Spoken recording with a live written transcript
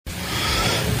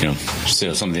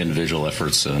see some of the individual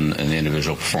efforts and the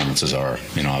individual performances are.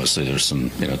 Obviously there's some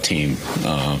team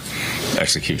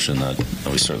execution that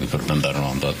we certainly could have been better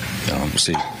on, but we'll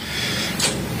see.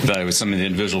 Evaluate some of the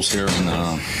individuals here, and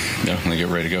when they get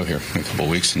ready to go here in a couple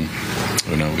of weeks, and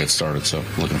we know we'll get started. So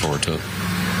looking forward to it.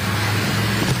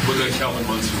 Well, then Calvin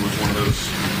Munson was one of those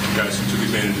guys who took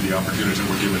advantage of the opportunities that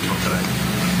were given to him today.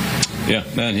 Yeah,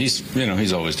 man,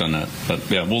 he's always done that. But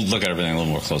yeah, we'll look at everything a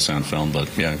little more closely on film. But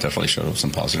yeah, it definitely showed up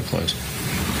some positive plays.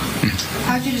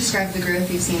 How would you describe the growth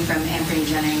you've seen from Anthony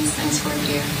Jennings since fourth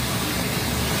year?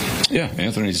 Yeah,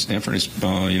 Anthony's made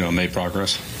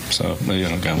progress. So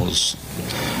again, we'll just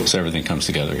see everything comes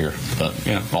together here. But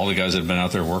yeah, all the guys that have been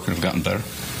out there working have gotten better.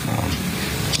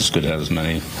 It's good to have as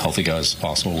many healthy guys as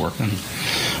possible working.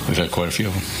 We've had quite a few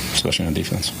of them, especially on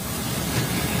defense.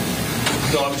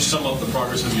 Bill, how would you sum up the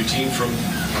progress of your team from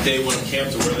day one of camp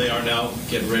to where they are now,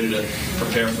 getting ready to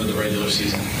prepare for the regular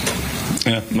season?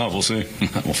 Yeah, no, we'll see.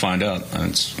 We'll find out. I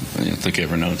don't think you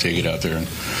ever know until you get out there and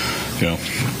go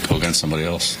against somebody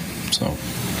else. So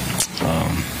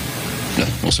yeah,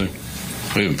 we'll see.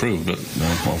 We've improved, but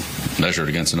we'll measure it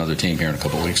against another team here in a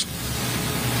couple of weeks.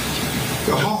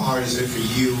 How hard is it for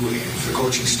you and for the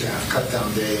coaching staff, cut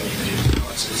down day?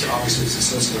 It's obviously it's a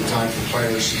sensitive time for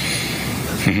players.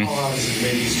 Mm-hmm. How hard is it to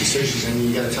make these decisions? And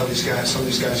you got to tell these guys, some of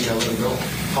these guys, you got to let them go.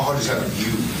 How hard is that on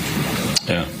you?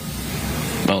 Yeah.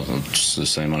 Well, it's the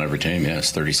same on every team. Yeah, it's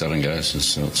 37 guys.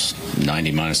 So it's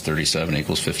 90 minus 37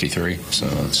 equals 53. So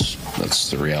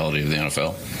that's the reality of the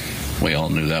NFL. We all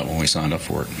knew that when we signed up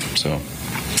for it. So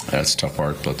that's the tough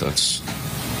part, but that's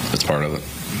part of it.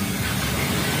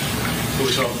 We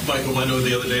saw Michael Leno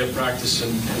the other day at practice,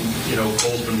 and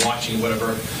Cole's been watching,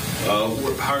 whatever.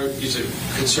 How is it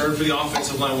concerned for the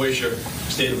offensive line? Where's your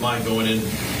state of mind going in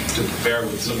to prepare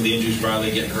with some of the injuries,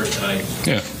 Bradley getting hurt tonight?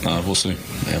 Yeah, we'll see.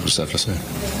 Yeah, we'll just have to see.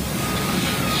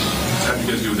 How do you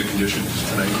guys do with the conditions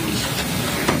tonight?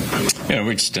 Yeah,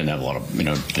 we just didn't have a lot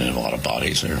of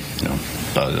bodies there.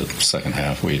 By the second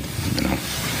half, we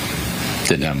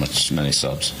didn't have many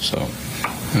subs. So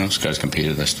those guys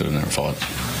competed. They stood in there and fought.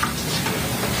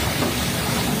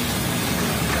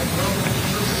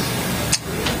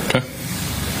 Okay.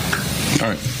 All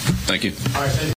right. Thank you. All right. Thank you.